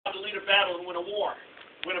battle and win a war,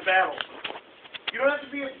 win a battle. You don't have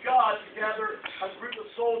to be a god to gather a group of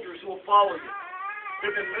soldiers who will follow you.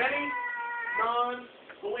 There have been many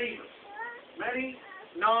non-believers, many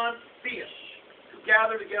non-theists who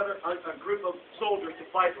gather together a group of soldiers to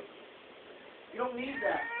fight with them. You don't need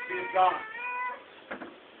that to be a god.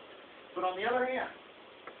 But on the other hand,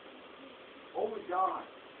 only God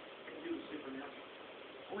can do the supernatural.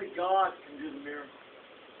 Only God can do the miracle.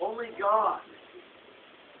 Only God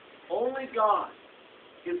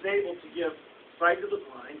is able to give sight to the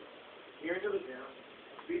blind, hearing to the deaf,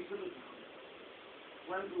 speech to the dumb,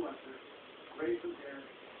 cleanse the leper, raise the dead,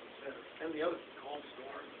 etc. And the other, calm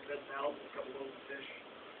storm, fed thousands, a couple loaves of fish.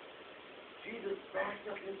 Jesus backed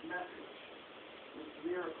up his message with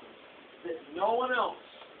miracles that no one else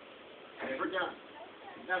had ever done.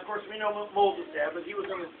 Now, of course, we know what Moses did, but he was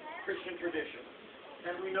in the Christian tradition.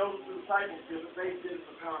 And we know that the disciples did, but they did it in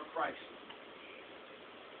the power of Christ.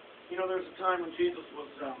 You know, there was a time when Jesus was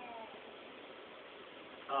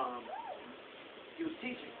he was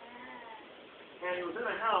teaching. And he was in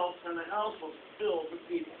a house, and the house was filled with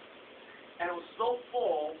people. And it was so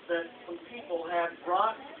full that some people had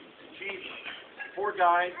brought to Jesus, poor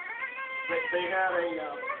guys, they had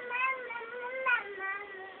a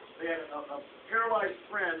paralyzed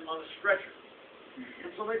friend on a stretcher.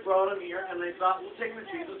 And so they brought him here, and they thought, we'll take him to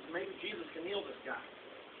Jesus, and maybe Jesus can heal this guy.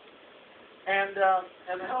 And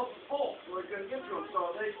the house was full, so they couldn't get to him.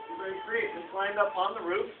 So they climbed up on the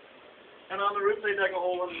roof, and on the roof they dug a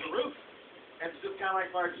hole into the roof. And it's just kind of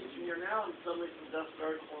like our teaching here now, and suddenly some dust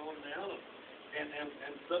started falling down,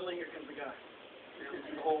 and suddenly here comes the guy through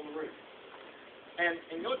the hole in the roof. And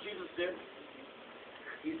you know what Jesus did?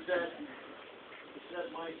 He said,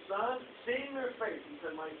 my son, seeing their faith, he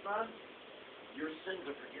said, my son, your sins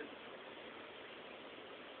are forgiven.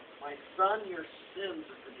 My son, your sins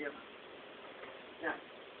are forgiven. Now,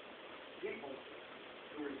 people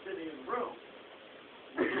who were sitting in the room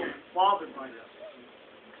were a little bothered by this.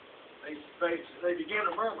 They began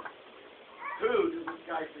to murmur. Who does this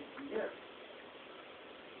guy think he is?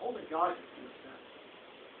 Only God can forgive sins.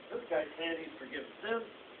 This guy's saying he's forgiven sins.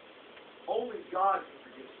 Only God can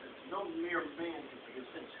forgive sins. No mere man can forgive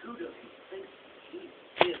sins. Who does he think he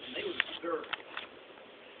is? And they were disturbed.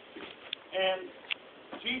 And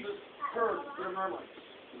Jesus heard their murmurings.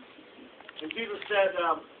 And Jesus said,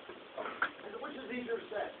 which is easier to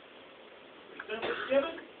say? Your sins are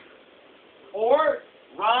forgiven? Or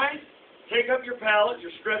rise, take up your pallet,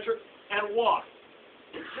 your stretcher, and walk.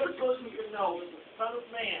 It's just so you can know that the Son of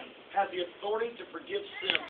Man has the authority to forgive sins.